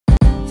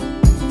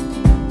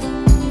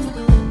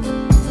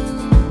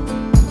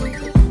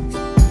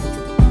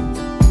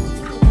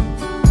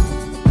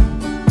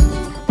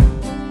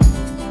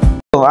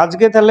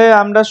আজকে তাহলে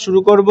আমরা শুরু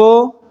করব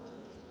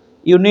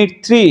ইউনিট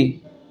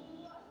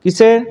 3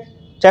 কিসের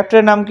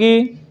চ্যাপ্টারের নাম কি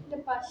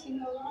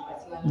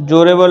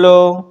জোরে বলো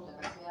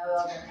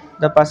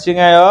দ্য পাসিং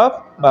আই অফ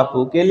বাপু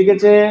কে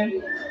লিখেছে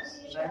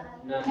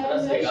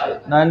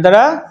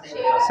নয়নতারা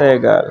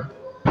সেহগাল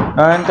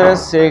নয়নতারা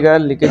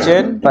সেহগাল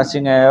লিখেছেন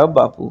পাসিং আই অফ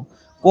বাপু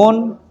কোন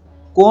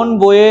কোন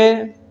বইয়ে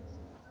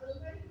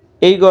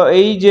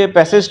এই যে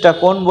প্যাসেজটা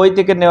কোন বই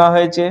থেকে নেওয়া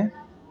হয়েছে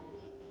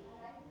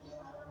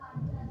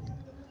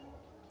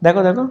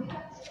দেখো দেখো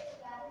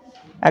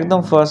একদম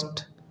ফার্স্ট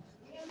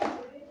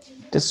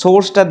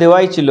সোর্সটা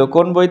দেওয়াই ছিল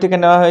কোন বই থেকে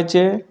নেওয়া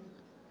হয়েছে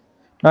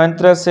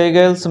নয়নতারা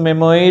সেহগালস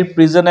মেমোরির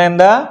প্রিজন অ্যান্ড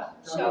দ্য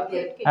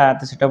হ্যাঁ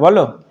তো সেটা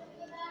বলো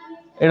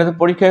এটা তো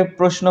পরীক্ষায়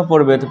প্রশ্ন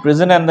পড়বে তো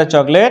prison and the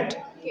chocolate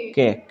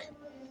cake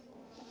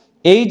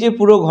এই যে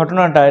পুরো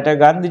ঘটনাটা এটা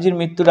গান্ধীজির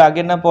মৃত্যুর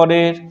আগে না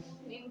পরের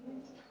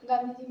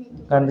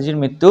গান্ধীজির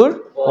মৃত্যুর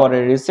পরে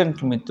রিসেন্ট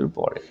মৃত্যুর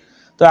পরে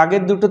তো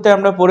আগের দুটোতে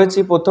আমরা পড়েছি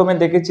প্রথমে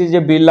দেখেছি যে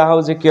বিড়লা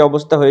হাউসে কি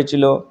অবস্থা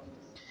হয়েছিল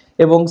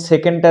এবং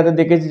সেকেন্ডটাতে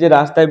দেখেছি যে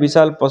রাস্তায়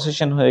বিশাল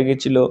প্রসেশন হয়ে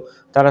গেছিল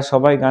তারা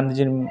সবাই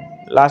গান্ধীজির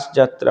লাস্ট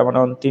যাত্রা মানে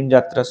অন্তিম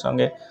যাত্রার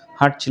সঙ্গে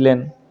হাঁটছিলেন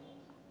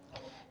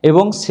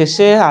এবং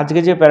শেষে আজকে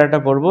যে প্যারাটা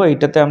পড়বো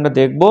এইটাতে আমরা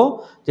দেখব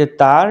যে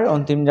তার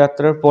অন্তিম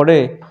যাত্রার পরে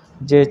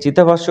যে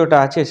চিতাভস্মটা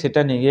আছে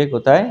সেটা নিয়ে গিয়ে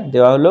কোথায়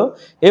দেওয়া হলো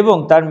এবং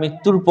তার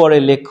মৃত্যুর পরে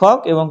লেখক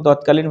এবং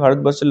তৎকালীন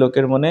ভারতবর্ষের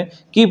লোকের মনে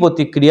কি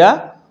প্রতিক্রিয়া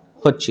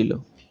হচ্ছিল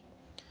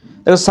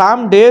দেখো some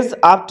days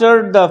after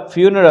the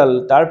funeral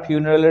তার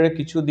ফিউনারালের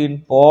কিছুদিন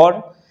পর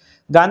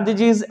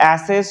গান্ধীজি's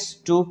ashes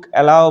took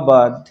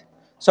Allahabad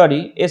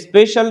a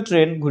special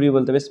train ঘুরিয়ে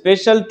বলতে হবে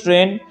special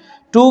train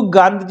took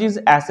Gandhiji's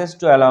ashes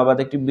to Allahabad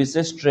একটি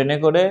বিশেষ ট্রেনে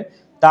করে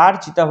তার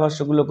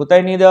চিতাভস্মগুলো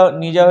কোথায়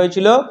নিয়ে যাওয়া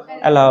হয়েছিল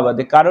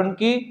এলাহাবাদে কারণ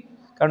কি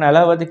কারণ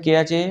এলাহাবাদে কে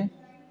আছে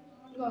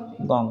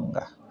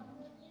গঙ্গা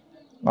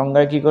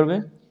গঙ্গায় কি করবে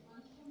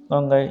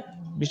গঙ্গায়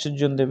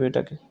বিসর্জন দেবে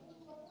এটাকে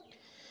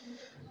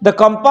The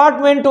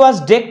compartment was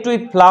decked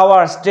with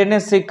flowers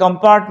ট্রেনের সেই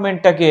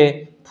কম্পার্টমেন্টটাকে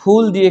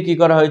ফুল দিয়ে কি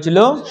করা হয়েছিল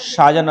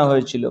সাজানো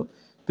হয়েছিল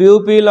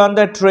pupil on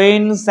the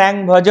train স্যাং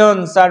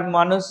bhajans আর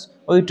মানুষ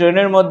ওই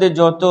ট্রেনের মধ্যে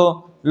যত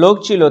লোক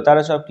ছিল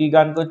তারা সব কি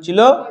গান করছিল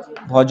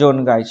ভজন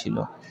গাইছিল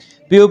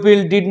pupil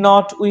did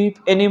not weep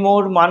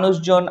anymore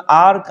মানুষজন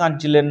আর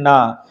কাঁদছিলেন না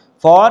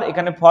ফর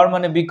এখানে ফর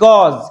মানে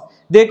because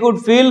they could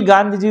feel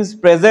গান্ধীজি's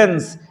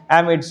presence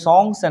amid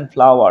songs and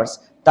flowers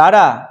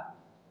তারা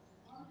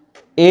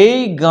এই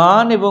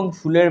গান এবং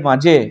ফুলের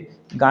মাঝে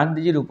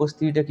গান্ধীজির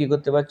উপস্থিতিটা কি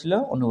করতে পারছিল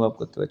অনুভব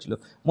করতে পারছিল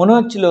মনে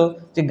হচ্ছিল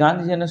যে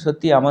গান্ধী যেন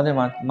সত্যি আমাদের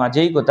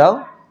মাঝেই কোথাও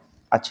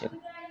আছেন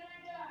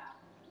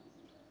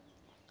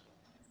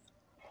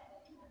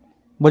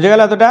বুঝে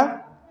গেল এতটা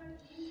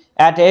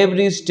অ্যাট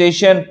এভরি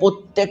স্টেশন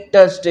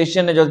প্রত্যেকটা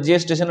স্টেশনে যে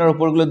স্টেশনের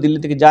ওপরগুলো দিল্লি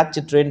থেকে যাচ্ছে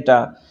ট্রেনটা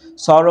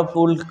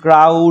sorrowful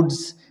crowds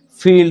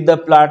feel the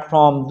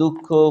platform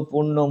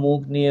দুঃখপূর্ণ মুখ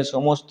নিয়ে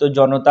সমস্ত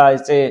জনতা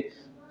এসে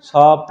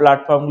সব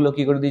প্ল্যাটফর্মগুলো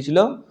কি করে দিয়েছিল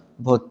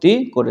ভর্তি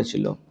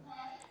করেছিল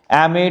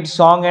অ্যামিড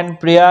সং অ্যান্ড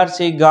প্রেয়ার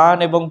সেই গান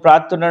এবং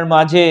প্রার্থনার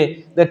মাঝে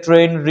দ্য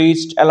ট্রেন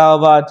রিচড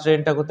এলাহাবাদ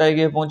ট্রেনটা কোথায়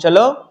গিয়ে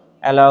পৌঁছালো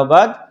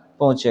এলাহাবাদ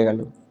পৌঁছে গেল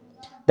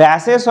the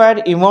assess war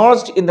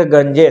emerged in the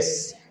Ganges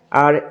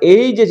আর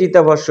এই যে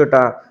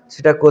চিতাভস্মটা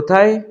সেটা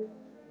কোথায়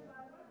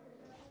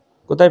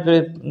কোথায়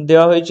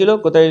দেওয়া হয়েছিল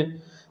কোথায়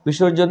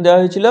বিসর্জন দেওয়া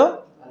হয়েছিল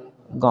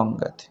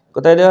গঙ্গাতে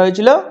কোথায় দেওয়া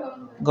হয়েছিল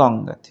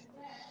গঙ্গাতে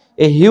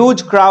a huge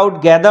crowd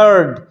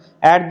gathered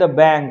at the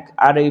bank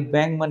আর এই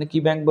ব্যাংক মানে কি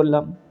ব্যাংক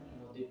বললাম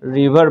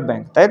রিভার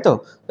ব্যাংক তাই তো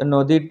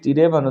নদীর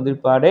তীরে বা নদীর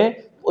পাড়ে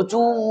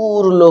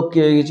প্রচুর লোক কি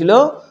হয়ে গেছিল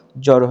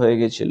জড়ো হয়ে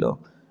গেছিল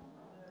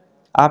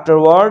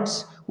afterwards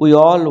we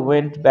all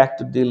went back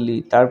to Delhi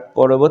তার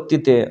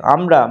পরবর্তীতে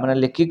আমরা মানে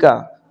লেখিকা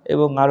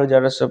এবং আরো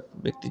যারা সব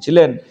ব্যক্তি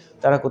ছিলেন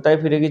তারা কোথায়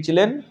ফিরে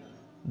গেছিলেন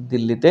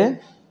দিল্লিতে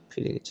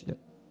ফিরে গেছিলেন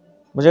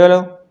বুঝে গেল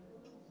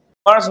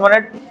মানে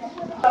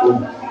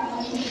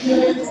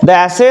The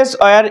ashes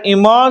were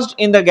immersed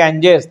in the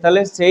Ganges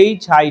তাহলে সেই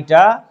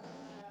ছাইটা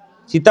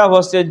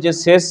চিতাভস্মের যে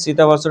শেষ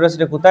চিতাভস্মটা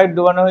সেটা কোথায়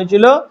ডুবানো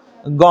হয়েছিল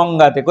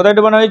গঙ্গাতে কোথায়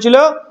ডুবানো হয়েছিল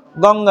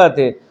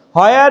গঙ্গাতে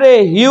Where a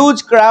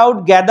huge crowd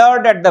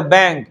gathered at the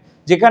bank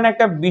যেখানে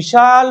একটা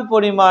বিশাল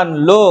পরিমাণ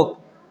লোক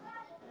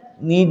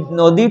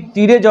নদীর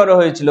তীরে জড়ো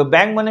হয়েছিল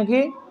ব্যাংক মানে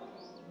কি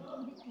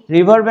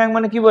রিভার ব্যাংক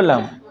মানে কি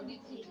বললাম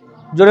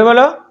জোরে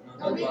বলো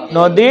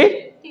নদীর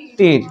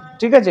তীর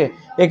ঠিক আছে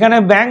এখানে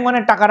ব্যাংক মানে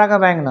টাকা রাখা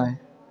ব্যাংক নয়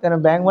এখানে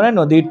ব্যাংক মানে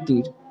নদীর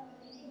তীর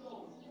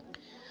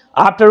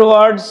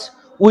afterwards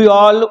we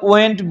all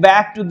went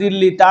back to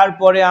Delhi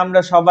তারপরে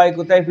আমরা সবাই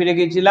কোথায় ফিরে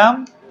গেছিলাম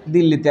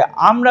দিল্লিতে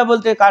আমরা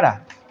বলতে কারা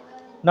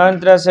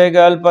নয়নতারা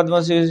সেহগাল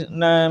পদ্মশ্রী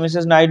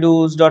মিসেস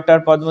নাইডুস ডক্টর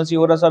পদ্মশ্রী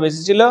ওরা সব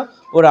এসেছিল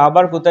ওরা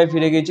আবার কোথায়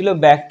ফিরে গিয়েছিল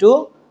ব্যাক টু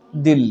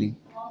দিল্লি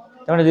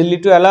তার মানে দিল্লি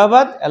টু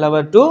এলাহাবাদ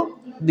এলাহাবাদ টু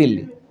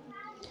দিল্লি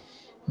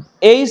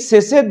এই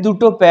শেষের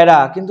দুটো প্যারা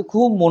কিন্তু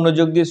খুব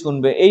মনোযোগ দিয়ে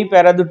শুনবে এই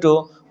প্যারা দুটো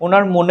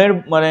ওনার মনের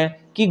মানে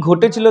কি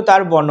ঘটেছিল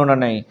তার বর্ণনা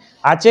নেই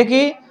আছে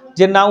কি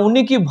যে না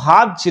উনি কি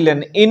ভাবছিলেন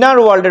ইনার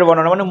ওয়ার্ল্ডের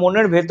বর্ণনা মানে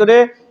মনের ভেতরে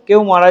কেউ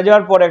মারা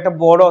যাওয়ার পরে একটা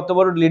বড় অত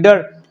বড় লিডার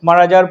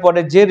মারা যাওয়ার পরে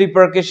যে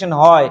রিপারকেশন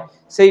হয়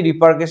সেই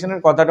রিপারকেশনের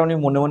কথাটা উনি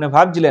মনে মনে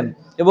ভাবছিলেন,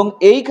 এবং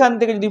এইখান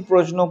থেকে যদি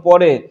প্রশ্ন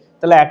পড়ে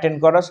তাহলে অ্যাটেন্ড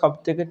করা সব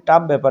থেকে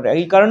টাফ ব্যাপার।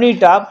 এই কারণেই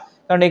টাফ,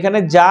 কারণ এখানে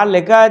যা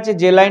লেখা আছে,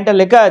 যে লাইনটা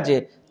লেখা আছে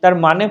তার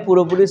মানে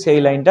পুরোপুরি সেই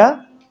লাইনটা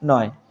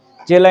নয়,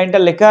 যে লাইনটা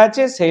লেখা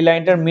আছে সেই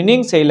লাইনটার মিনিং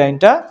সেই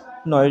লাইনটা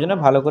নয়। ওই জন্য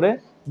ভালো করে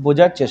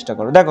বোঝার চেষ্টা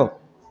করো। দেখো,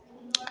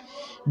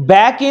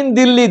 ব্যাক ইন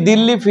দিল্লি,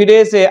 দিল্লি ফিরে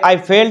এসে আই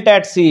ফেল্ট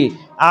অ্যাট সি,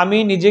 আমি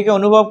নিজেকে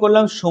অনুভব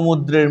করলাম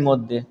সমুদ্রের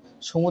মধ্যে।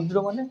 সমুদ্র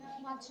মানে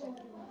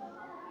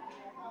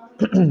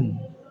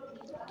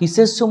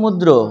কিসের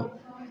সমুদ্র?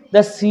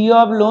 The sea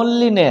of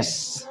loneliness,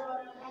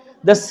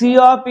 the sea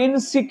of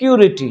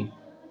insecurity,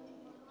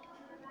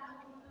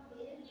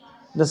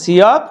 the sea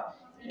of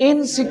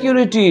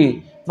insecurity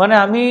মানে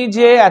আমি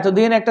যে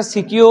এতদিন একটা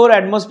সিকিউর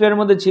অ্যাটমসফিয়ারের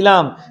মধ্যে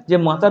ছিলাম, যে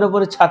মাথার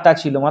উপরে ছাতা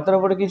ছিল, মাথার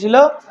উপরে কি ছিল?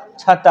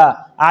 ছাতা।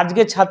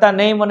 আজকে ছাতা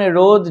নেই মানে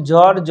রোদ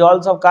ঝড় জল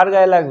সব কার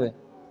গায়ে লাগবে?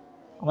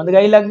 আমাদের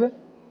গায়ে লাগবে।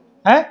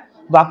 হ্যাঁ,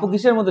 বাপু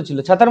কিসের মতো ছিল?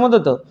 ছাতার মতো।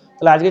 তো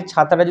তাহলে আজকে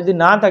ছাতাটা যদি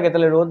না থাকে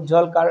তাহলে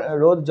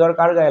রোদ ঝড়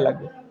কার গায়ে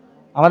লাগবে?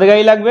 আমাদের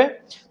গায়ে লাগবে।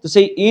 তো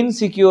সেই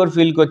ইনসিকিউর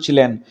ফিল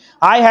করছিলেন।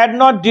 I had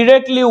not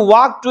directly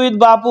walked with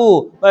বাপু,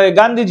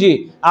 গান্ধীজি,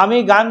 আমি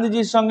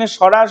গান্ধীজির সঙ্গে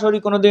সরাসরি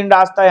কোনোদিন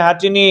রাস্তায়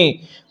হাঁটিনি।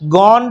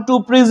 Gone to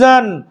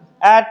prison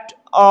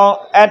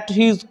at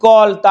his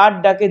call, তার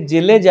ডাকে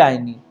জেলে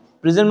যায়নি।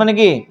 প্রিজন মানে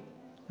কি?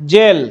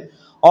 Jail.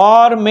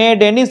 Or made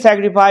any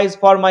sacrifice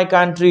for my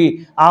country,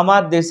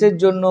 আমার দেশের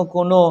জন্য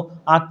কোনো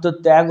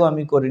আত্মত্যাগও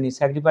আমি করিনি।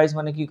 স্যাক্রিফাইস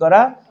মানে কি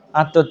করা?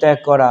 আত্মত্যাগ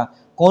করা।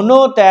 কোনো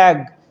ত্যাগ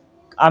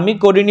আমি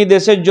করিনি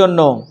দেশের জন্য।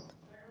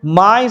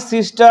 My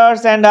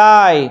sisters and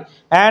I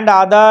and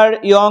other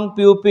young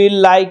pupil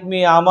like me,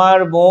 আমার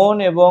বোন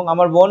এবং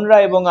আমার বোনরা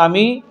এবং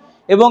আমি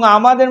এবং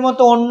আমাদের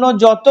মতো অন্য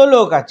যত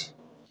লোক আছে।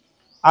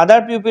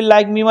 আদার পিউপিল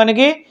লাইক মি মানে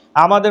কি?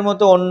 আমাদের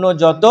মতো অন্য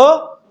যত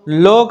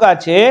লোক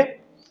আছে।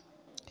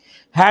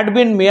 হ্যাড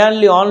বিন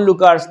মেয়ারলি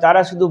অনলুকার্স,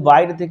 তারা শুধু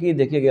বাইরে থেকেই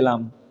দেখে গেলাম,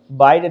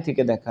 বাইরে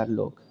থেকে দেখার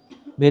লোক,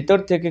 ভেতর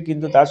থেকে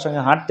কিন্তু তার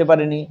সঙ্গে হাঁটতে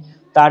পারেনি,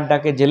 তার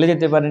ডাকে জেলে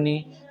যেতে পারেনি,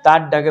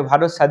 তার ডাকে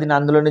ভারত স্বাধীন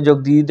আন্দোলনে যোগ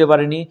দিয়ে দিতে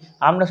পারেনি।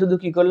 আমরা শুধু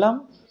কি করলাম?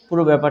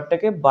 পুরো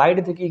ব্যাপারটাকে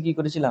বাইরে থেকে কি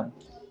করেছিলাম?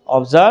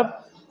 অবজার্ভ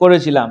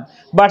করেছিলাম।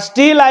 But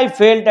still I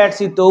felt at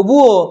C,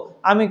 তবুও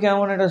আমি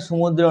কেমন একটা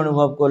সমুদ্র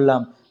অনুভব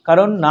করলাম।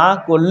 কারণ না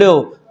করলেও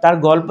তার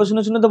গল্প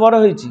শুনে শুনে তো বড়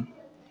হয়েছি,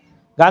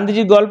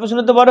 গান্ধীজির গল্প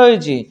শুনে তো বড়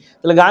হয়েছি।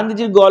 তাহলে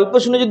গান্ধীজির গল্প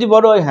শুনে যদি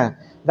বড় হয়, হ্যাঁ,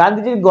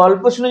 গান্ধীজির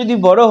গল্প শুনে যদি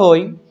বড়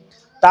হই,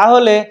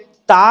 তাহলে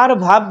তার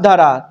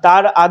ভাবধারা,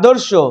 তার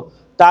আদর্শ,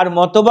 তার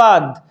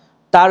মতবাদ,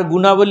 তার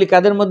গুণাবলী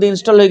কাদের মধ্যে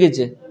ইনস্টল হয়ে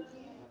গেছে?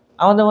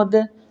 আমাদের মধ্যে।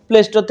 প্লে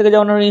স্টোর থেকে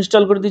যেমন আমরা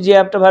ইনস্টল করে দিই যে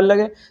অ্যাপটা ভালো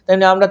লাগে,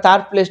 তেমনি আমরা তার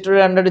প্লে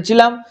স্টোরের আন্ডারে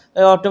ছিলাম,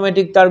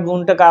 অটোমেটিক তার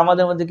গুণটাকে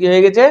আমাদের মধ্যে কি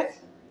হয়ে গেছে?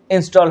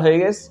 ইনস্টল হয়ে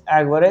গেছে,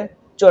 একবারে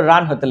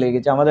রান হতে লেগে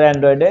গেছে, আমাদের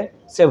অ্যান্ড্রয়েডে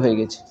সেভ হয়ে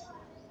গেছে।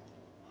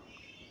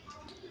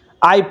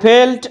 I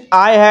felt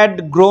I had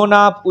grown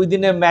up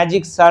within a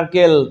magic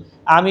circle,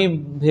 আমি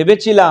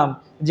ভেবেছিলাম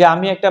যে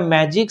আমি একটা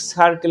ম্যাজিক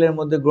সার্কেলের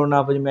মধ্যে গ্রোন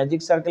আপ হয়েছি।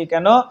 ম্যাজিক সার্কেল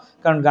কেন?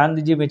 কারণ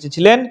গান্ধীজি বেঁচে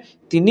ছিলেন,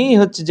 তিনিই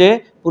হচ্ছে যে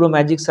পুরো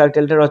ম্যাজিক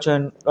সার্কেলটা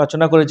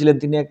রচনা করেছিলেন।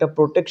 তিনি একটা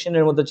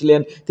প্রোটেকশনের মতো ছিলেন,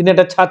 তিনি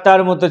একটা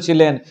ছাতার মতো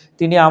ছিলেন,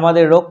 তিনি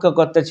আমাদের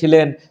রক্ষাকর্তা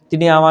ছিলেন,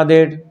 তিনি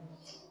আমাদের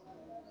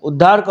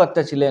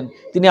উদ্ধারকর্তা ছিলেন,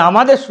 তিনি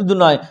আমাদের শুধু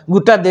নয়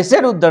গোটা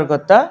দেশের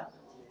উদ্ধারকর্তা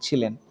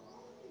ছিলেন।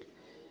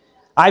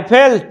 I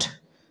felt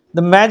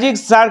the magic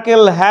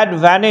circle had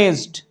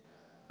vanished.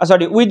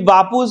 With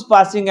Bapu's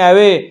passing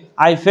away,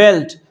 I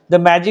felt the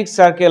magic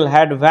circle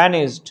had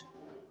vanished,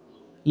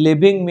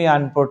 leaving me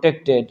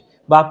unprotected.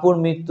 বাপুর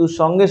মৃত্যুর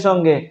সঙ্গে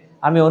সঙ্গে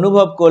আমি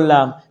অনুভব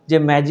করলাম যে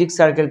ম্যাজিক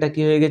সার্কেলটা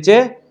কি হয়ে গেছে?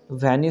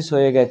 ভ্যানিশ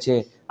হয়ে গেছে,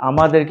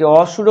 আমাদেরকে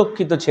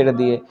অসুরক্ষিত ছেড়ে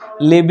দিয়ে।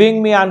 লিভিং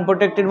মি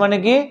আনপ্রোটেক্টেড মানে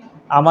কি?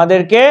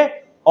 আমাদেরকে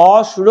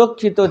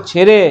অসুরক্ষিত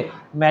ছেড়ে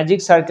ম্যাজিক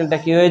সার্কেলটা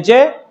কি হয়েছে?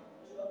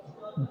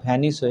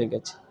 ভ্যানিশ হয়ে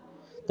গেছে।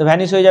 তো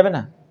ভ্যানিশ হয়ে যাবে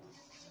না?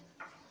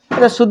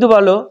 শুধু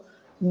বলো,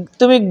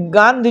 তুমি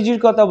গান্ধীজির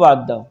কথা বাদ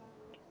দাও,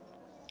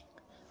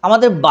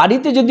 আমাদের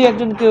বাড়িতে যদি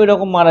একজন কেউ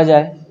এরকম মারা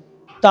যায়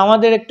তো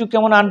আমাদের একটু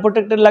কেমন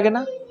আনপ্রোটেক্টেড লাগে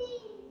না?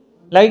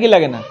 লাগে কি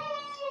লাগে না?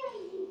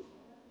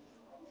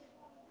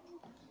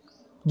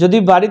 যদি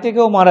বাড়িতে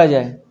কেউ মারা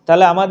যায়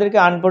তাহলে আমাদেরকে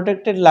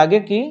আনপ্রোটেক্টেড লাগে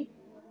কি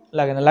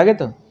লাগে না? লাগে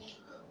তো।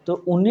 তো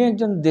উনি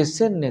একজন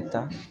দেশের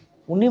নেতা,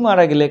 উনি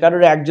মারা গেলে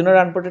কারোর একজনের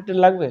আনপ্রোটেক্টেড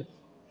লাগবে?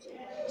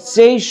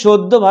 সেই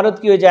সদ্য ভারত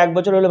কি হয়েছে, 1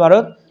 বছর হলে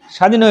ভারত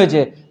স্বাধীন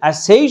হয়েছে, আর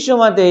সেই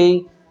সময়তেই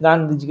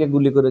গান্ধীজিকে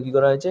গুলি করে কি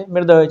করা হয়েছে?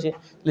 মেরে দেওয়া হয়েছে।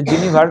 তাহলে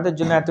যিনি ভারতের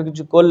জন্য এত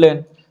কিছু করলেন,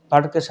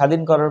 ভারতকে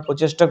স্বাধীন করার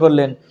প্রচেষ্টা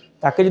করলেন,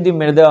 তাকে যদি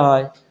মেরে দেওয়া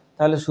হয়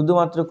তাহলে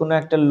শুধুমাত্র কোনো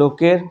একটা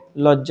লোকের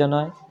লজ্জা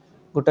নয়,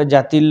 গোটা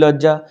জাতির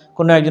লজ্জা।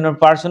 কোনো একজনের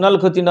পার্সোনাল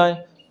ক্ষতি নয়,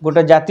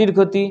 গোটা জাতির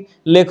ক্ষতি।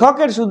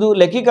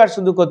 লেখিকার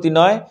শুধু ক্ষতি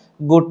নয়,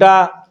 গোটা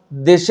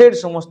দেশের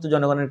সমস্ত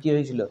জনগণের কি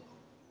হয়েছিল?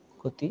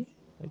 ক্ষতি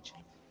হয়েছিল।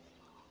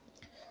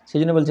 সেই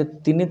জন্য বলছে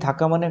তিনি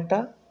থাকা মানে একটা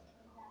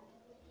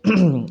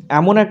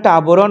এমন একটা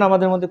আবরণ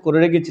আমাদের মধ্যে করে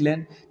রেখেছিলেন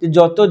যে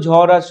যত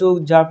ঝড় আসুক,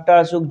 ঝাপটা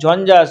আসুক,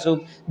 ঝঞ্ঝা আসুক,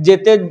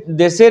 যেতে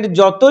দেশের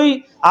যতই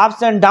আপস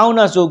অ্যান্ড ডাউন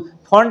আসুক,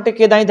 ফ্রন্টে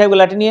কে দাঁড়িয়ে থাকবে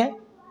লাঠি নিয়ে?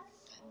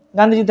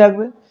 গান্ধীজি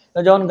থাকবে।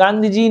 যখন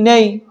গান্ধীজি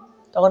নেই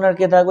তখন আর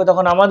কে থাকবে,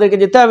 তখন আমাদেরকে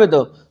যেতে হবে।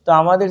 তো তো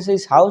আমাদের সেই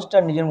সাহসটা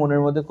নিজের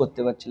মনের মধ্যে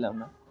করতে পারছিলাম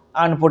না,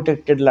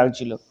 আনপ্রোটেক্টেড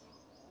লাগছিল।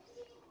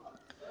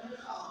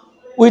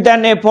 With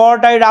an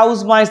effort I রাউজ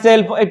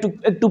myself,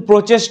 একটু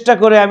প্রচেষ্টা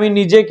করে আমি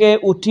নিজেকে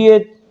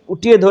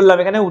উঠিয়ে ধরলাম।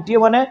 এখানে উঠিয়ে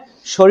মানে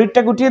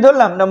শরীরটাকে উঠিয়ে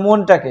ধরলাম না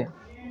মনটাকে?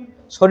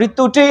 শরীর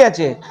তো উঠেই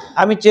আছে,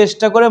 আমি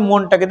চেষ্টা করে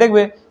মনটাকে,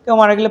 দেখবে কেউ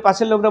মারা গেলে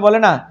পাশের লোকরা বলে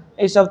না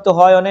এইসব তো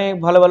হয়, অনেক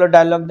ভালো ভালো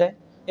ডায়লগ দেয়,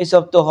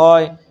 এইসব তো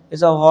হয়,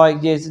 এসব হয়,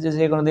 যে এসেছে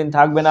সে কোনোদিন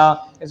থাকবে না,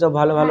 এসব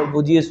ভালো ভালো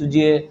বুঝিয়ে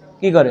সুঝিয়ে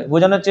কি করে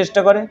বোঝানোর চেষ্টা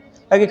করে,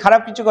 নাকি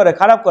খারাপ কিছু করে?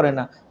 খারাপ করে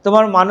না,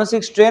 তোমার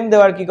মানসিক স্ট্রেংথ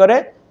দেওয়ার কি করে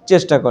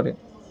চেষ্টা করে।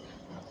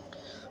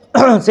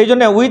 সেই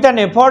জন্য with an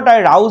effort I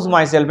রাউজ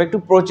myself, একটু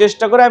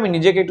প্রচেষ্টা করে আমি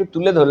নিজেকে একটু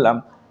তুলে ধরলাম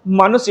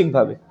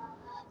মানসিকভাবে,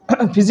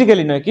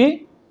 ফিজিক্যালি নয়, কি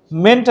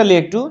মেন্টালি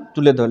একটু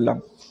তুলে ধরলাম।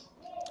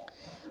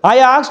 আই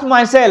আস্কড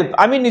মাইসেলফ,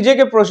 আমি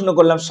নিজেকে প্রশ্ন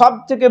করলাম। সব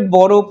থেকে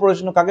বড়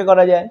প্রশ্ন কাকে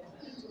করা যায়?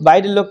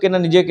 বাইরের লোককে না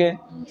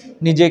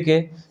নিজেকে।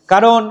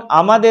 কারণ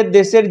আমাদের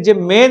দেশের যে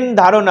মেন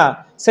ধারণা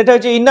সেটা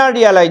হচ্ছে ইনার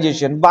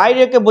রিয়ালাইজেশন।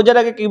 বাইরেকে বোঝার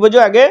আগে কি বোঝো?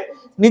 আগে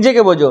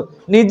নিজেকে বোঝো।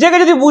 নিজেকে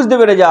যদি বুঝতে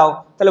পেরে যাও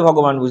তাহলে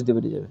ভগবান বুঝতে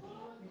পেরে যাবে।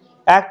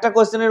 একটা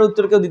কোশ্চেনের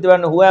উত্তর কেউ দিতে পারে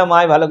না, হু অ্যাম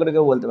আই ভালো করে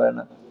কেউ বলতে পারে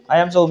না, আই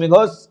এম সৌমি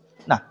ঘোষ,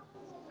 না,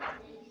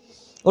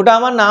 ওটা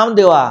আমার নাম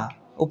দেওয়া,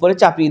 উপরে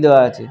চাপিয়ে দেওয়া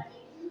আছে,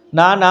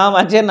 না নাম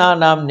আছে না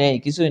নাম নেই,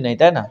 কিছুই নেই,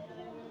 তাই না?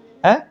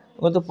 হ্যাঁ,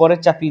 ও তো পরে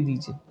চাপিয়ে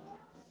দিয়েছে,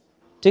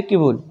 ঠিক কি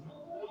ভুল?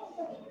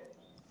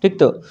 ঠিক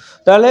তো?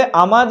 তাহলে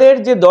আমাদের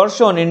যে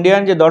দর্শন,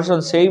 ইন্ডিয়ান যে দর্শন,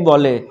 সেই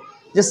বলে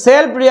যে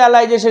সেলফ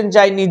রিয়ালাইজেশন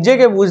চাই,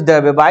 নিজেকে বুঝতে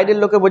হবে। বাইরের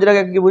লোকে বোঝার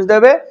আগে কি বুঝতে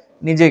হবে?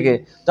 নিজেকে।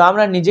 তো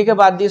আমরা নিজেকে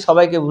বাদ দিয়ে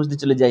সবাইকে বুঝতে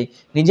চলে যাই,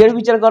 নিজের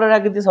বিচার করার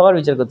আগে দিয়ে সবার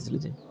বিচার করতে চলে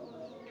যাই।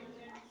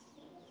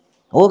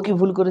 ও কি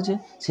ভুল করেছে,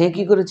 সে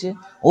কি করেছে,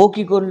 ও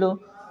কি করলো,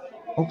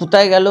 ও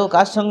কোথায় গেল,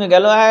 কার সঙ্গে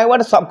গেল,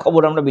 একবারে সব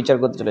খবর আমরা বিচার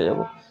করতে চলে যাব।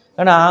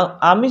 কারণ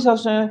আমি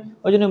সবসময়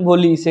ওই জন্য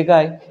বলি,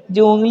 শেখাই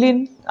যে উংলিন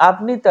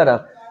আপনি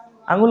তারাফ,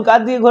 আঙুল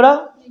কার দিকে ঘোরা,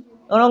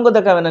 অনঙ্গ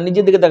দেখাবে না,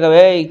 নিজের দিকে দেখাবে।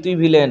 এই তুই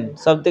ভিলেন,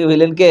 সব থেকে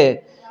ভিলেন কে?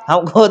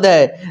 আমাকেও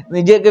দেয়।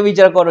 নিজেকে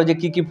বিচার করো যে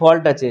কি কি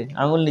ফল্ট আছে,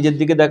 আঙুল নিজের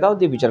দিকে দেখাও,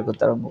 দিয়ে বিচার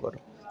করতে আরম্ভ করো,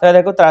 তাহলে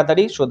দেখো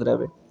তাড়াতাড়ি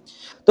শোধরাবে।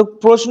 তো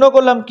প্রশ্ন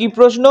করলাম, কি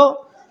প্রশ্ন?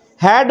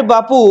 Had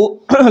Bapu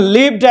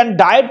lived and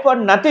died for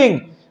nothing,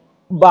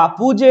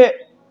 বাপু যে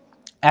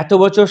এত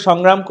বছর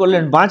সংগ্রাম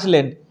করলেন,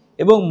 বাঁচলেন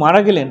এবং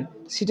মারা গেলেন,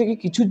 সেটা কি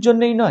কিছুর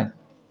জন্যই নয়?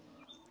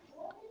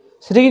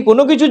 সেটা কি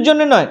কোনো কিছুর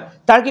জন্য নয়?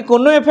 তার কি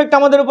কোনো এফেক্ট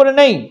আমাদের উপরে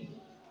নেই?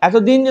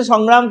 এতদিন যে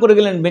সংগ্রাম করে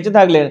গেলেন, বেঁচে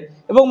থাকলেন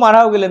এবং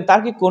মারাও গেলেন, তার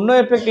কি কোনো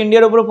এফেক্ট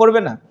ইন্ডিয়ার উপরে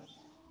পড়বে না?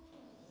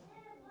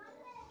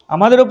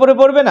 আমাদের উপরে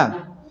পড়বে না?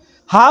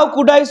 How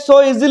could I so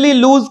easily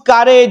loose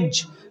courage,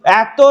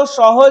 এত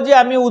সহজে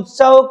আমি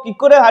উৎসাহ কি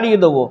করে হারিয়ে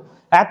দেবো,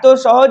 এত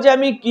সহজে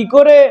আমি কি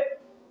করে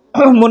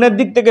মনের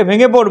দিক থেকে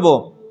ভেঙে পড়বো।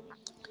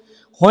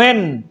 when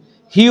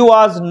he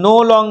was no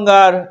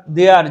longer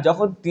there,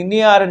 যখন তিনি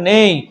আর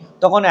নেই,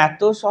 তখন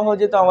এত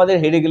সহজে তো আমাদের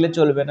হেরে গেলে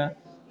চলবে না।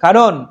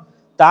 কারণ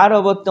তার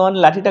অবর্তমান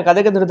লাঠিটা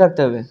কাদেরকে ধরে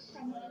থাকতে হবে?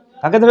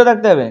 কাকে ধরে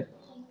থাকতে হবে?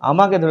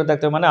 আমাকে ধরে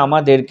থাকতে হবে, মানে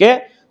আমাদেরকে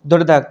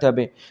ধরে থাকতে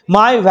হবে।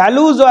 মাই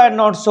values are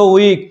not so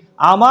weak,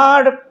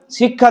 আমার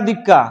শিক্ষা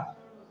দীক্ষা,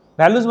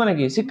 ভ্যালুজ মানে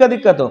কি? শিক্ষা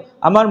দীক্ষা। তো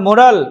আমার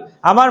মোরাল,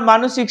 আমার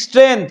মানসিক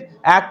স্ট্রেংথ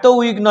এত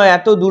উইক নয়,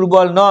 এত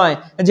দুর্বল নয়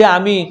যে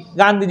আমি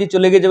গান্ধীজি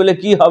চলে গেছে বলে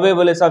কি হবে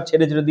বলে সব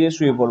ছেড়ে ছেড়ে দিয়ে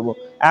শুয়ে পড়বো।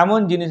 এমন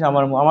জিনিস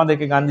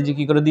আমাদেরকে গান্ধীজি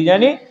কি করে দিয়ে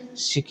যায়নি,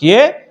 শিখিয়ে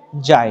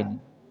যায়নি।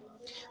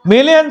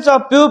 Millions of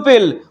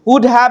people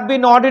would have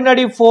been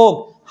ordinary folk,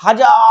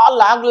 হাজার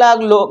লাখ লাখ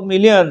লোক,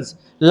 মিলিয়ন্স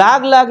লাখ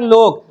লাখ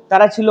লোক,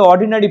 তারা ছিল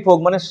অর্ডিনারি ফোক,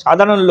 মানে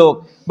সাধারণ লোক।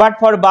 বাট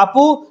ফর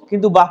বাপু,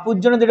 কিন্তু বাপুর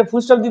জন্য যেটা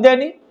ফুল স্টপ দিয়ে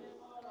দেয়নি,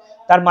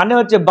 তার মানে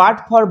হচ্ছে but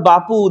for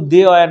Bapu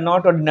they are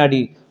not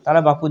ordinary, তারা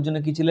বাপুর জন্য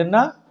কি ছিলেন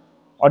না?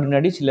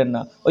 অর্ডিনারি ছিলেন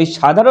না। ওই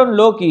সাধারণ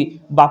লোকই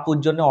বাপুর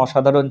জন্য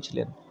অসাধারণ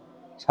ছিলেন।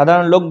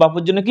 সাধারণ লোক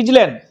বাপুর জন্য কি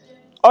ছিলেন?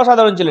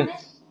 অসাধারণ ছিলেন।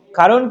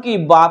 কারণ কি?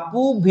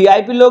 বাপু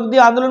ভিআইপি লোক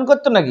দিয়ে আন্দোলন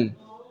করতো নাকি?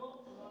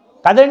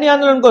 তাদের নিয়ে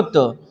আন্দোলন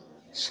করতো?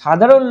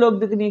 সাধারণ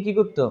লোকদেরকে নিয়ে কি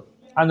করতো?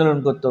 আন্দোলন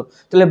করতো।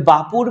 তাহলে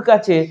বাপুর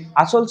কাছে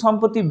আসল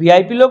সম্পত্তি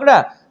ভিআইপি লোকরা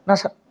না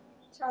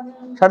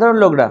সাধারণ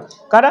লোকরা?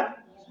 কারা?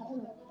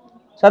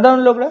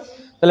 সাধারণ লোকরা।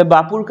 তাহলে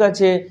বাপুর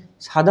কাছে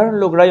সাধারণ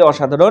লোকরাই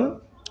অসাধারণ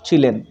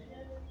ছিলেন।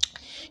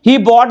 হি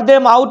বট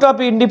দেম আউট অফ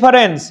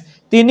ইনডিফারেন্স,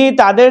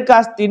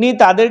 তিনি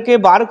তাদেরকে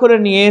বার করে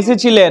নিয়ে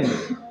এসেছিলেন,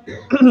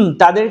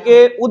 তাদেরকে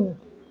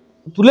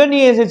তুলে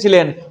নিয়ে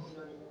এসেছিলেন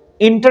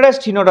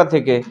ইন্টারেস্টহীনতা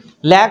থেকে।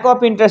 ল্যাক অফ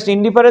ইন্টারেস্ট,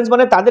 ইনডিফারেন্স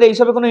মানে তাদের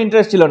এইসবে কোনো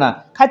ইন্টারেস্ট ছিল না,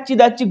 খাচ্ছি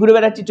দাচ্ছি ঘুরে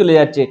বেড়াচ্ছি চলে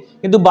যাচ্ছে।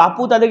 কিন্তু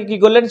বাপু তাদেরকে কি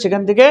করলেন?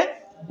 সেখান থেকে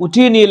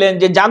উঠিয়ে নিয়ে এলেন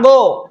যে জাগো,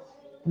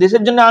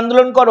 দেশের জন্য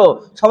আন্দোলন করো,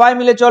 সবাই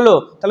মিলে চলো,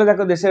 তাহলে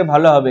দেখো দেশের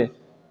ভালো হবে।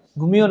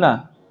 ঘুমিও না,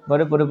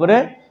 ঘরে পরে পরে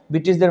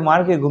ব্রিটিশদের মার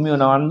খেয়ে ঘুমিও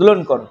না, আন্দোলন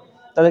করো।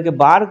 তাদেরকে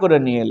বার করে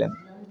নিয়ে এলেন।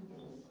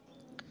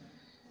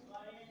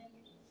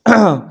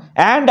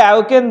 and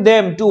awaken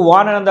them to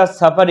one another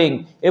suffering,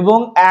 এবং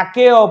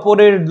একে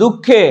অপরের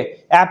দুঃখে,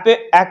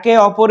 একে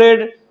অপরের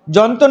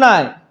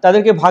যন্ত্রণায়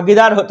তাদেরকে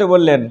ভাগীদার হতে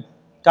বললেন।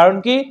 কারণ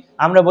কি?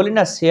 আমরা বলি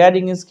না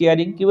শেয়ারিং ইজ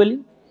কেয়ারিং, কি বলি?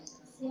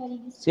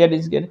 Sharing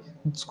is caring.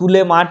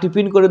 স্কুলে মা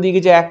টিফিন করে দিয়ে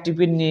গেছে, এক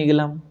টিফিন নিয়ে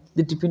গেলাম,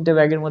 যে টিফিনটা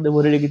ব্যাগের মধ্যে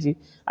ভরে রেখেছি,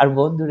 আর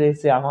বন্ধুরা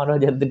এসে আমারও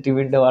যাদের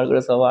টিফিনটা বার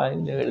করে সবাই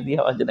মিলে দিয়ে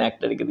আমার জন্য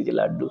একটা রেখে দিয়েছে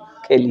লাড্ডু,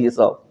 খেলিয়ে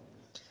সব।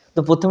 তো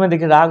প্রথমে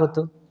দেখে রাগ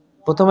হতো,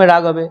 প্রথমে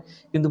রাগ হবে,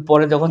 কিন্তু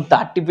পরে যখন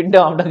তার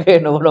টিফিনটাও আমরা খেয়ে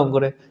নেবো রকম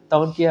করে,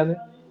 তখন কি হবে,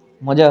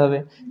 মজা হবে।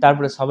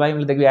 তারপরে সবাই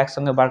মিলে দেখবি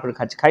একসঙ্গে বার করে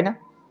খাচ্ছি, খাই না?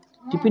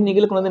 টিফিন নিয়ে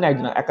গেলে কোনোদিন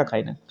একজন একা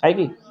খাই না, খাই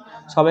কি?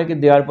 সবাইকে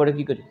দেওয়ার পরে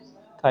কি করি,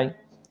 খাই।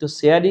 তো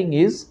sharing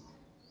is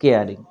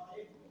caring.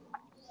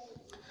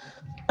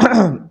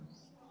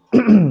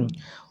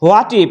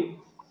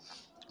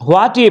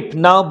 What if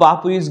now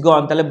Bapu is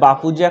গন, তাহলে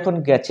বাপু যে এখন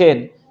গেছেন,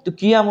 তো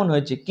কি এমন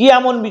হয়েছে, কি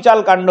এমন বিশাল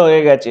কাণ্ড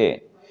হয়ে গেছে?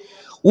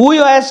 উই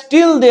আর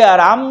স্টিল দেয়ার,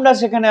 আমরা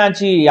সেখানে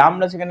আছি,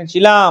 আমরা সেখানে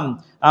ছিলাম,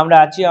 আমরা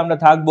আছি, আমরা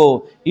থাকবো।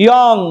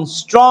 ইয়ং,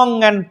 স্ট্রং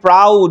অ্যান্ড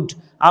প্রাউড,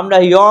 আমরা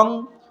ইয়ং,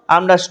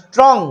 আমরা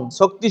স্ট্রং,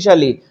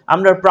 শক্তিশালী,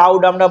 আমরা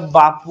প্রাউড, আমরা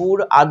বাপুর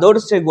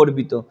আদর্শে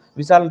গর্বিত।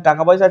 বিশাল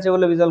টাকা পয়সা আছে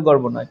বলে বিশাল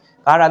গর্ব নয়,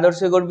 কার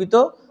আদর্শে গর্বিত?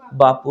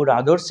 বাপুর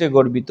আদর্শে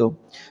গর্বিত।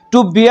 To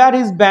bear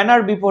his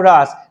banner before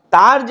us,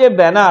 তার যে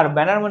ব্যানার,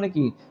 ব্যানার মানে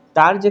কি,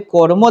 তার যে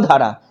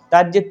কর্মধারা,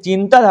 তার যে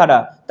চিন্তাধারা,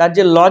 তার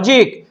যে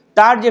লজিক,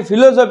 তার যে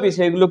ফিলোসফি,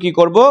 সেগুলো কি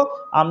করব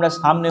আমরা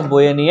সামনে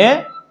বয়ে নিয়ে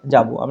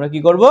যাব। আমরা কি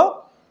করব,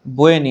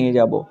 বয়ে নিয়ে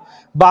যাব।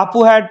 বাপু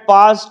হ্যাড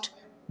পাস্ট,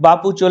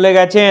 বাপু চলে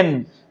গেছেন,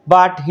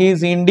 but his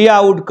India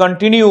would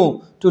continue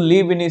to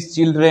live in his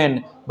children,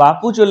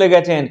 বাপু চলে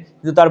গেছেন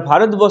কিন্তু তার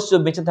ভারতবর্ষ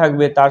বেঁচে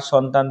থাকবে তার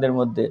সন্তানদের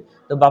মধ্যে।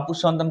 তো বাপুর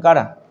সন্তান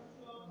কারা?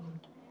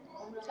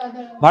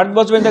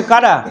 ভারতবর্ষ বেঁচে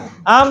কারা?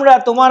 আমরা,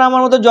 তোমার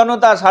আমার মতো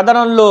জনতা,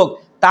 সাধারণ লোক।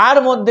 তার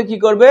মধ্যে কি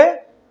করবে,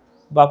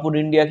 বাপুর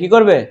ইন্ডিয়া কি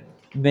করবে,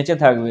 বেঁচে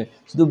থাকবে।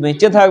 শুধু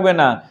বেঁচে থাকবে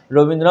না,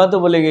 রবীন্দ্রনাথও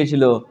বলে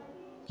গিয়েছিল,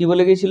 কি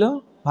বলে গিয়েছিল,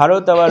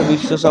 ভারত আবার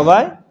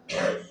বিশ্বসভায়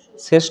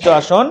শ্রেষ্ঠ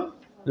আসন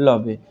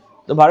লবে।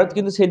 তো ভারত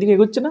কিন্তু সেই দিকে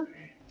এগোচ্ছে না,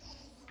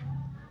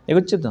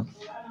 এগোচ্ছে তো।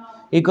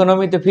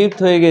 ইকোনমিতে 5th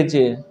হয়ে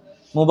গেছে,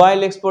 মোবাইল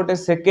এক্সপোর্টে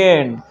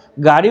 2nd,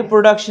 গাড়ি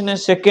প্রোডাকশনের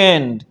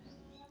 2nd,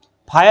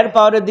 ফায়ার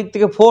পাওয়ারের দিক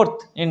থেকে 4th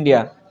ইন্ডিয়া।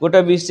 গোটা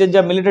বিশ্বের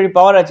যা মিলিটারি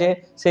পাওয়ার আছে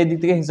সেই দিক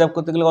থেকে হিসাব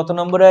করতে গেলে কত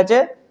নম্বরে আছে,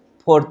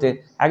 4th-এ।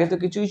 আগে তো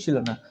কিছুই ছিল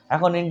না,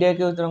 এখন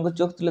ইন্ডিয়াকে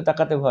চোখ তুলে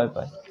তাকাতে ভয়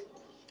পায়।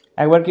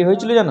 একবার কি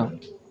হয়েছিল জানো,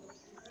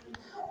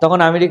 তখন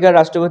আমেরিকার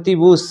রাষ্ট্রপতি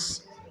বুশ,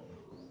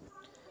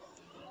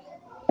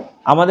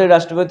 আমাদের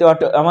রাষ্ট্রপতি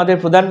আমাদের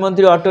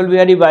প্রধানমন্ত্রী অটল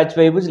বিহারী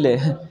বাজপেয়ী, বুঝলে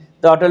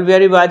তো, অটল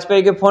বিহারী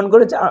বাজপেয়ীকে ফোন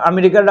করেছে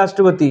আমেরিকার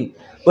রাষ্ট্রপতি,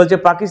 বলছে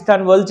পাকিস্তান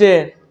বলছে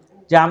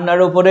যে আপনার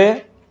ওপরে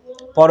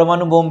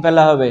পরমাণু বোম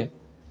ফেলা হবে,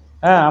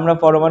 হ্যাঁ আমরা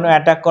পরমাণু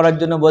অ্যাটাক করার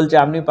জন্য বলছে,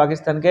 আপনি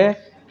পাকিস্তানকে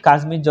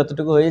কাশ্মীর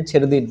যতটুকু হয়েছে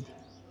ছেড়ে দিন,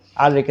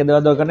 আর রেখে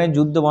দেওয়ার দরকার নেই,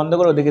 যুদ্ধ বন্ধ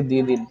করে ওদেরকে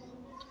দিয়ে দিন।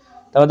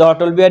 তারপরে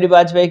অটল বিহারী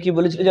বাজপেয়ী কি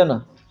বলেছিল জানো,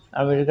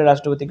 আমেরিকার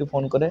রাষ্ট্রপতিকে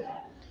ফোন করে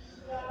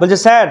বলছে,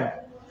 স্যার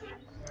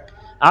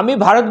আমি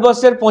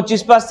ভারতবর্ষের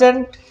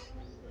 25%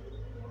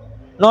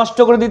 নষ্ট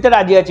করে দিতে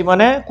রাজি আছি,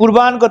 মানে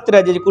কুরবান করতে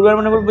রাজি আছি। কুরবান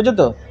মানে বুঝো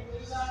তো,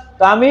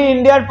 তো আমি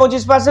ইন্ডিয়ার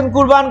 25%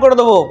 কুরবান করে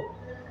দেবো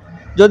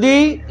যদি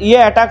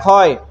অ্যাটাক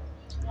হয়,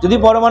 যদি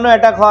পরমাণু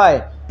অ্যাটাক হয়।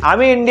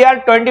 আমি ইন্ডিয়ার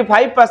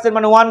 25%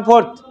 মানে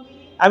 1/4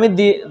 আমি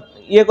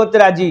করতে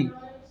রাজি,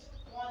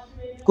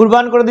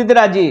 কুরবান করে দিতে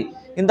রাজি।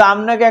 কিন্তু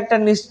আপনাকে একটা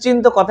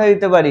নিশ্চিন্ত কথা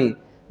দিতে পারি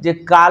যে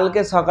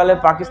কালকে সকালে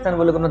পাকিস্তান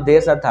বলে কোনো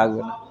দেশ আর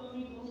থাকবে না।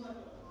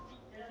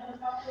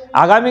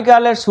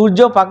 আগামীকালের সূর্য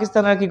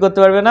পাকিস্তান আর কি করতে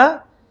পারবে না,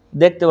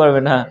 দেখতে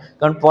পারবে না,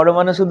 কারণ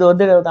পরমাণু শুধু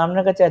ওদের,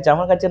 আপনার কাছে আছে,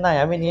 আমার কাছে নাই,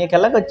 আমি নিয়ে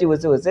খেলা করছি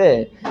বসে বসে।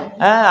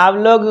 হ্যাঁ, आप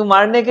लोग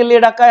मारने के लिए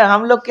रखा है,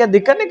 हम लोग क्या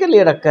दिखाने के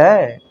लिए रखा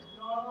है।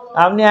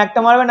 আপনি একটা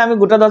মারবেন, আমি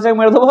গোটা 10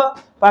 মেরে দেবো,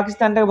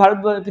 পাকিস্তানটাকে ভারত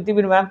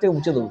পৃথিবীর ম্যাপ থেকে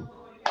মুছে দেবো।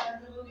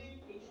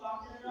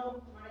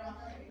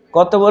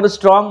 কত বড়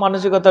স্ট্রং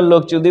মানসিকতার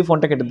লোক, যদি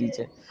ফোনটা কেটে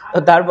দিয়েছে। তো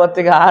তারপর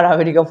থেকে আর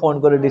আমেরিকা ফোন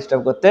করে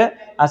ডিস্টার্ব করতে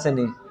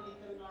আসেনি,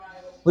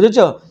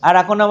 বুঝেছো। আর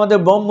এখন আমাদের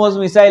ব্রহ্মোস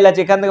মিসাইল আছে,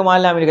 এখান থেকে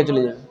মারলে আমেরিকা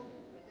চলে যাবে,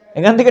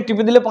 এখান থেকে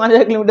টিপে দিলে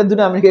 5000 কিলোমিটার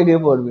দূরে আমেরিকা গিয়ে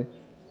পড়বে।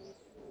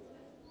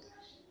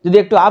 যদি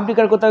একটু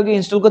আফ্রিকার কোথাও গিয়ে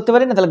ইনস্টল করতে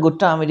পারি না, তাহলে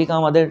গোটা আমেরিকা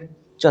আমাদের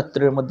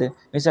চত্বরের মধ্যে,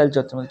 মিসাইল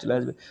চত্বরের মধ্যে চলে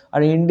আসবে।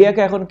 আর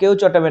ইন্ডিয়াকে এখন কেউ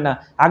চটাবে না।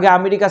 আগে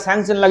আমেরিকা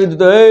স্যাংশন লাগিয়ে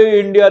দিত, এই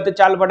ইন্ডিয়াতে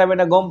চাল পাঠাবে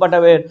না, গম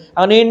পাঠাবে।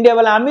 এখন ইন্ডিয়া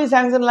বলে, আমি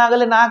স্যাংশন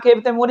লাগালে না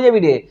খেয়ে মরে যাবি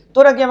রে,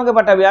 তোরা কি আমাকে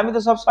পাঠাবে, আমি তো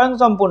সব স্বয়ং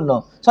সম্পূর্ণ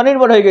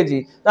স্বনির্ভর হয়ে গেছি।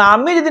 তো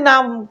আমি যদি না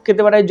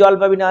খেতে পাঠাই, জল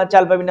পাবি না,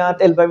 চাল পাবি না,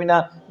 তেল পাবি না,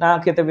 না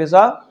খেতে পেয়ে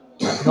সব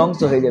ধ্বংস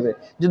হয়ে যাবে।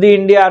 যদি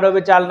ইন্ডিয়া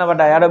আরবে চাল না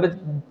পাঠায়, আরবে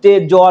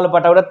জল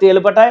পাঠায়, ওরা তেল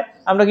পাঠায়,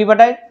 আমরা কি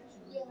পাঠাই,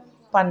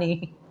 পানি,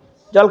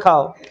 জল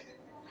খাও।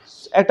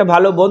 একটা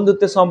ভালো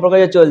বন্ধুত্বের সম্পর্ক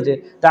যে চলছে,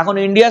 তো এখন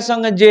ইন্ডিয়ার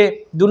সঙ্গে যে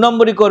 2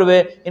 নম্বরই করবে,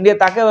 ইন্ডিয়া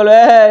তাকে বলবে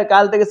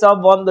কাল থেকে সব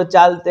বন্ধ,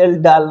 চাল তেল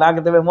ডাল না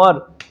খেতে হবে মর।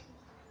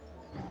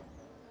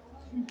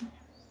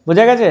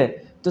 বোঝা গেছে?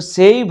 তো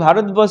সেই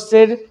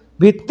ভারতবর্ষের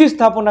ভিত্তি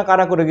স্থাপনা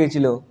কারা করে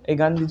গিয়েছিল, এই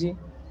গান্ধীজি,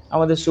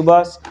 আমাদের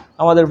সুভাষ,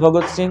 আমাদের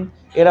ভগৎ সিং,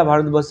 এরা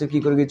ভারতবর্ষে কি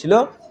করে গিয়েছিল,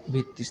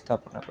 ভিত্তি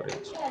স্থাপনা করে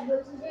গিয়েছিল।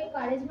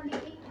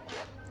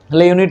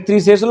 তাহলে ইউনিট 3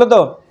 শেষ হলো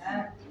তো,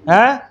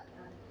 হ্যাঁ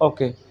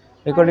ওকে,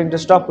 রেকর্ডিংটা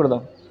স্টপ করে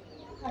দাও,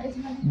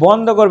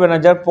 বন্ধ করবে না,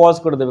 যার পজ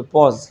করে দেবে,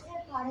 পজ।